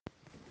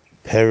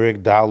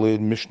Perek Dalid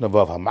Mishnah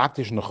Vav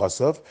Hamaktish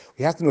Nechasav.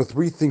 We have to know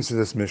three things for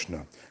this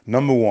Mishnah.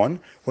 Number one,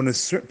 when a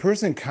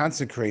person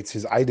consecrates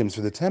his items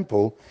for the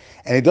temple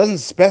and it doesn't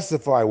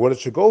specify what it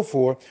should go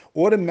for,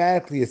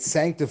 automatically it's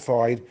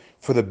sanctified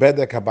for the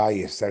Bedek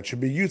Habayis, that should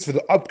be used for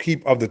the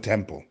upkeep of the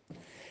temple.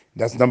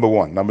 That's number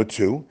one. Number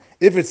two,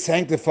 if it's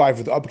sanctified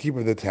for the upkeep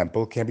of the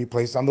temple, it can be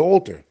placed on the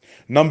altar.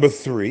 Number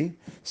three,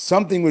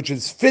 something which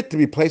is fit to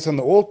be placed on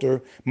the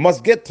altar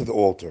must get to the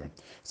altar.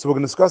 So we're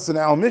going to discuss in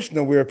our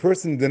Mishnah where a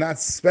person did not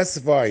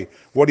specify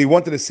what he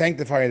wanted to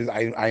sanctify his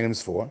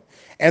items for,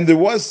 and there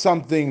was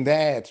something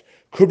that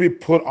could be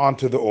put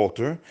onto the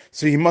altar,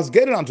 so he must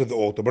get it onto the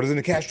altar, but it's in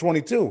a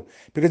catch-22,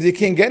 because he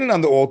can't get it on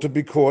the altar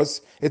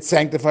because it's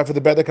sanctified for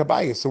the Bedek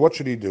Habayis. So what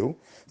should he do?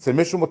 So the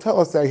Mishnah will tell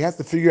us that he has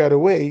to figure out a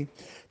way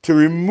to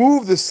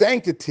remove the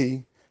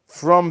sanctity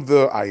from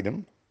the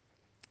item,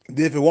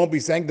 if it won't be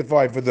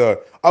sanctified for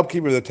the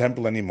upkeep of the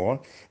temple anymore.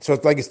 So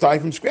it's like it's starting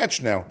from scratch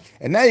now.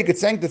 And now you could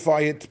sanctify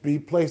it to be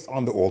placed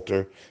on the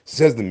altar.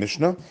 Says the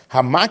Mishnah,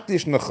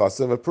 Hamaktish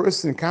Nechasav, a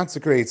person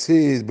consecrates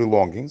his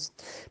belongings,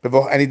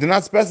 and he did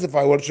not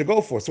specify what it should go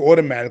for. So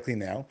automatically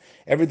now,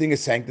 everything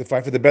is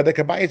sanctified for the Bedek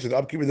Habayis, the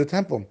upkeep of the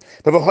temple.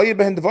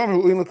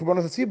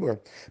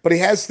 But he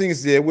has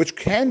things there which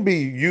can be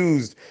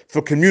used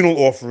for communal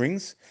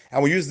offerings,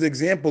 and we use the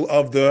example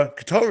of the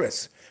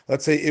Ketores.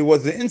 Let's say it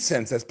was the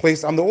incense that's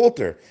placed on the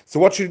altar. So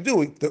what should you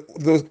do?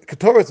 The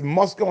Ketores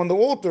must go on the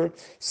altar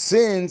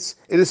since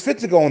it is fit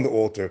to go on the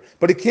altar.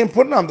 But he can't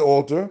put it on the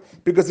altar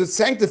because it's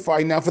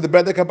sanctified now for the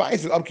Bedek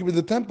Habayis, for the upkeep of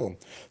the temple.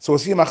 So we'll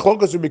see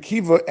Machlokas Rabbi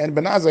Akiva and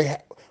Ben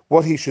Azai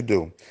what he should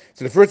do.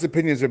 So the first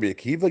opinion is Rabbi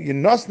Akiva.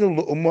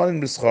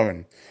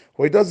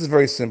 What he does is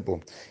very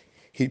simple.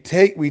 We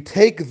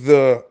take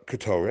the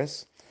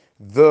Ketores,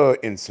 the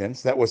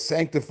incense that was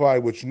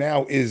sanctified, which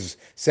now is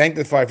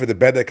sanctified for the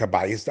Bedek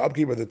Habayis, the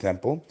upkeep of the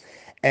temple,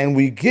 and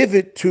we give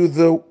it to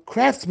the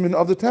craftsman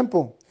of the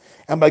temple.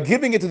 And by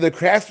giving it to the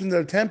craftsman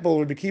of the temple,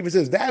 Rabbi Akiva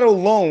says that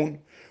alone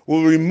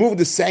will remove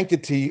the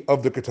sanctity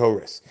of the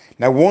Ketores.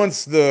 Now,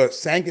 once the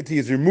sanctity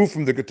is removed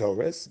from the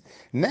Ketores,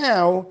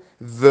 now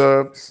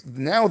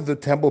the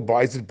temple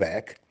buys it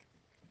back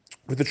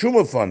with the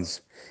Truma funds.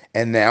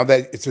 And now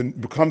that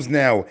becomes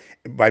now,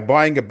 by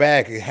buying it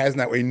back, it has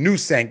now a new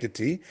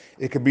sanctity.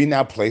 It can be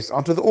now placed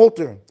onto the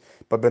altar.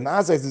 But Ben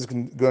Azai is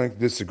going to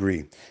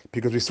disagree,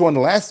 because we saw in the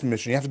last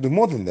Mishnah you have to do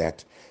more than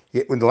that.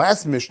 In the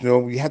last Mishnah,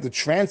 we had to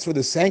transfer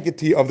the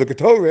sanctity of the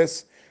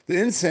Ketores, the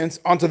incense,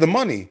 onto the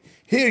money.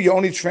 Here, you're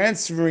only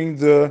transferring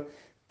the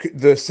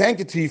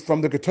sanctity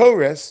from the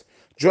Ketores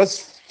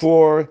just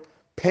for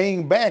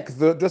paying back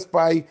just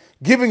by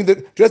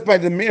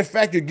the mere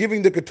fact you're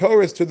giving the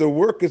Ketores to the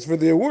workers for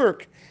their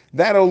work.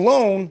 That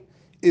alone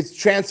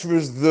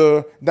transfers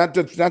not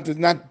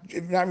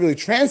really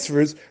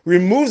transfers,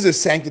 removes the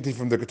sanctity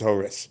from the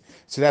Ketores.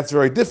 So that's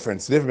very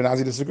different. So Ben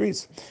Azai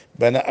disagrees.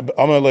 Ben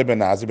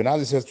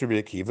Azai says to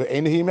Rabbi Akiva,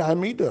 Einahimi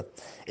Hamida.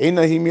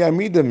 Einahimi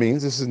Hamida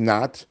means this is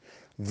not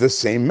the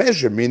same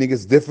measure, meaning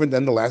it's different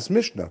than the last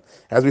Mishnah.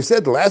 As we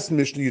said, the last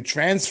Mishnah, you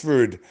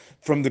transferred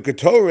from the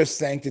Ketores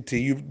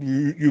sanctity,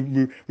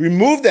 you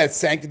removed that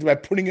sanctity by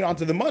putting it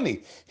onto the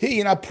money. Here,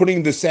 you're not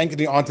putting the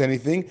sanctity onto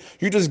anything.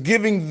 You're just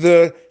giving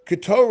the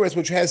Ketores,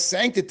 which has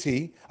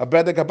sanctity, a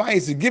Bedek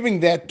Habayis, you're giving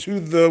that to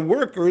the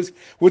workers,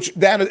 which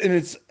that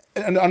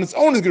on its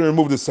own is going to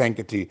remove the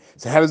sanctity.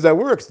 So how does that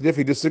work? So if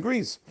he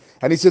disagrees.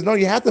 And he says, no,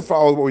 you have to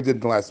follow what we did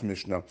in the last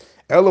Mishnah.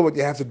 Ella, what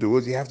you have to do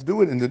is you have to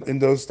do it in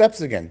those steps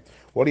again.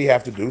 What do you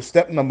have to do?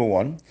 Step number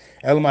one,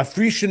 El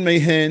mafrishin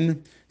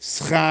mehen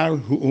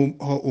schar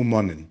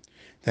hu'umanin.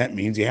 That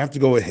means you have to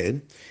go ahead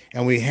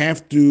and we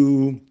have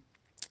to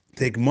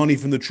take money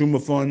from the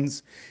Truma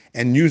funds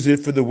and use it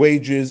for the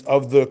wages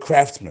of the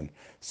craftsmen.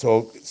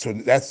 So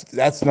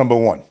that's number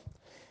one.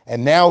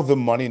 And now the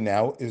money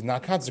now is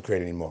not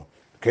consecrated anymore.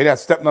 Okay,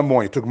 that's step number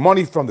one. You took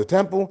money from the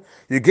temple,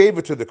 you gave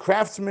it to the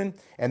craftsman,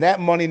 and that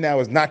money now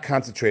is not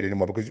consecrated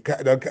anymore because you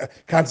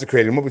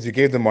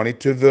gave the money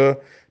to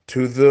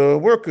the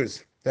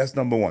workers. That's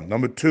number one.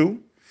 Number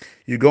two,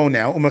 you go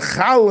now. What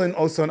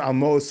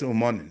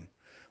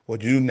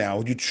you do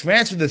now? You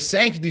transfer the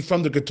sanctity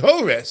from the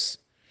Ketores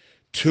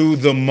to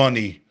the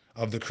money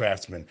of the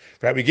craftsman.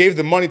 Right? We gave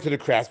the money to the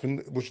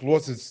craftsman, which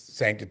lost its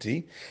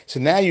sanctity. So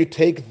now you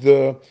take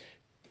the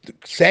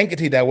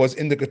sanctity that was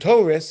in the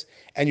Ketores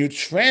and you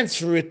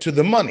transfer it to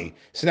the money.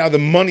 So now the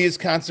money is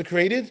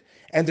consecrated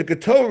and the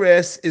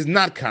Ketores is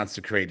not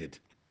consecrated.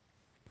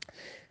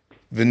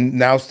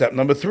 Now step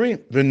number three.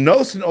 So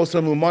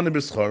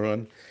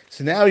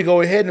now we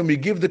go ahead and we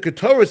give the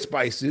Ketores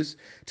spices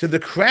to the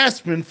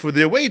craftsmen for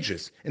their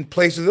wages in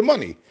place of the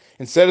money.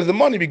 Instead of the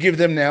money, we give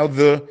them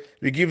the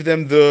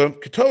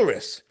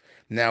Ketores.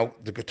 Now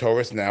the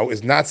Ketores now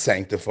is not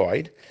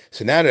sanctified.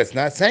 So now that's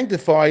not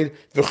sanctified,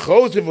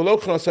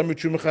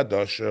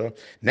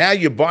 now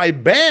you buy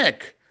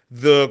back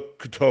the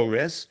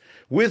Ketores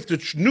with the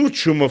new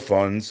Truma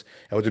funds.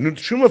 And with the new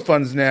Truma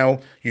funds now,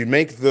 you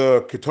make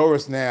the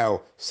Ketores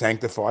now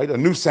sanctified, a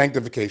new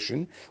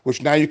sanctification,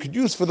 which now you could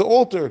use for the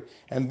altar.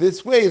 And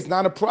this way is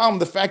not a problem.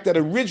 The fact that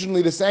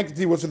originally the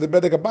sanctity was for the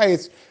Bedek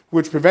Habayis,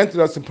 which prevented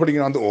us from putting it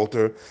on the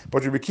altar.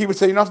 But Rabbi Kiva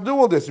said you don't have to do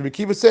all this. Rabbi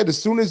Kiva said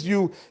as soon as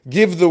you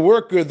give the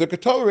worker the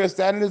Ketores,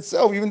 that in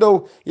itself, even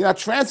though you're not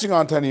transferring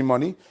onto any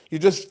money, you're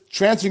just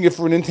transferring it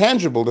for an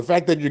intangible. The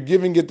fact that you're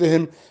giving it to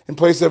him in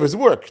place of his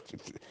work,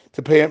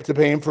 to pay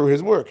him for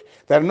his work.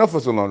 That enough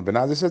was alone. But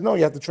now he says, no,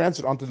 you have to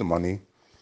transfer it onto the money.